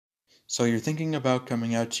So you're thinking about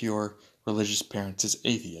coming out to your religious parents as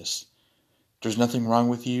atheists. There's nothing wrong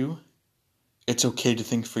with you. It's okay to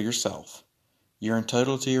think for yourself. You're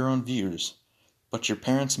entitled to your own views. But your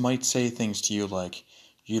parents might say things to you like,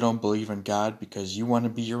 you don't believe in God because you want to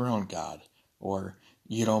be your own God. Or,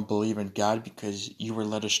 you don't believe in God because you were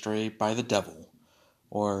led astray by the devil.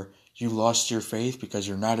 Or, you lost your faith because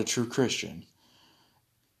you're not a true Christian.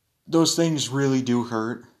 Those things really do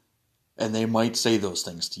hurt, and they might say those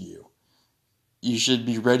things to you. You should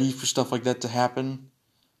be ready for stuff like that to happen,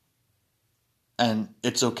 and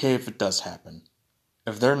it's okay if it does happen.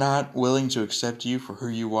 If they're not willing to accept you for who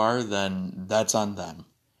you are, then that's on them.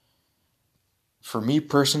 For me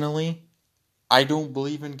personally, I don't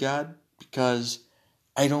believe in God because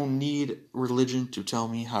I don't need religion to tell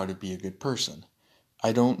me how to be a good person.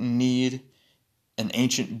 I don't need an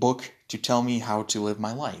ancient book to tell me how to live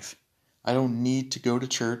my life. I don't need to go to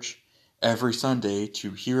church every Sunday to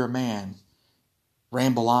hear a man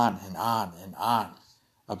ramble on and on and on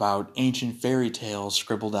about ancient fairy tales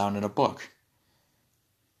scribbled down in a book.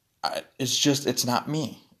 It's not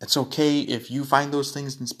me. It's okay if you find those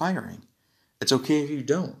things inspiring. It's okay if you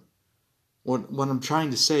don't. What I'm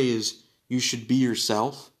trying to say is you should be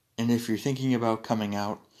yourself, and if you're thinking about coming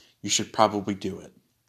out, you should probably do it.